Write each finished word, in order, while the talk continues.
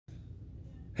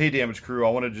Hey Damage Crew,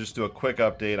 I want to just do a quick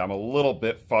update. I'm a little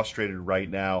bit frustrated right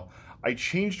now. I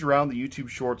changed around the YouTube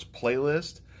Shorts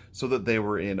playlist so that they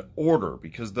were in order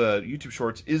because the YouTube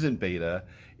Shorts is in beta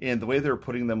and the way they were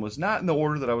putting them was not in the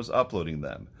order that I was uploading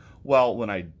them. Well,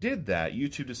 when I did that,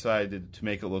 YouTube decided to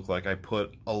make it look like I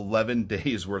put 11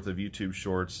 days worth of YouTube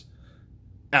Shorts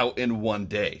out in one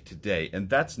day today,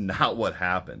 and that's not what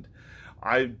happened.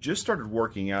 I just started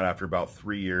working out after about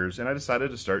 3 years, and I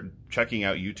decided to start checking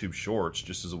out YouTube Shorts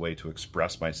just as a way to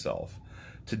express myself.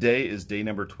 Today is day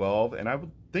number 12, and I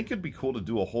would think it'd be cool to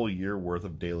do a whole year worth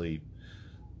of daily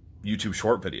YouTube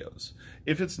short videos.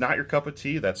 If it's not your cup of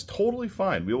tea, that's totally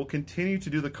fine. We will continue to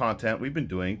do the content we've been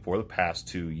doing for the past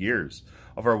 2 years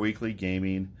of our weekly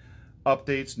gaming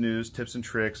updates, news, tips and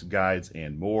tricks, guides,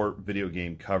 and more video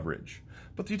game coverage.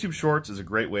 But the YouTube Shorts is a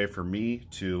great way for me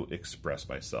to express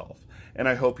myself. And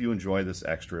I hope you enjoy this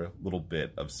extra little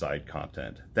bit of side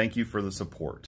content. Thank you for the support.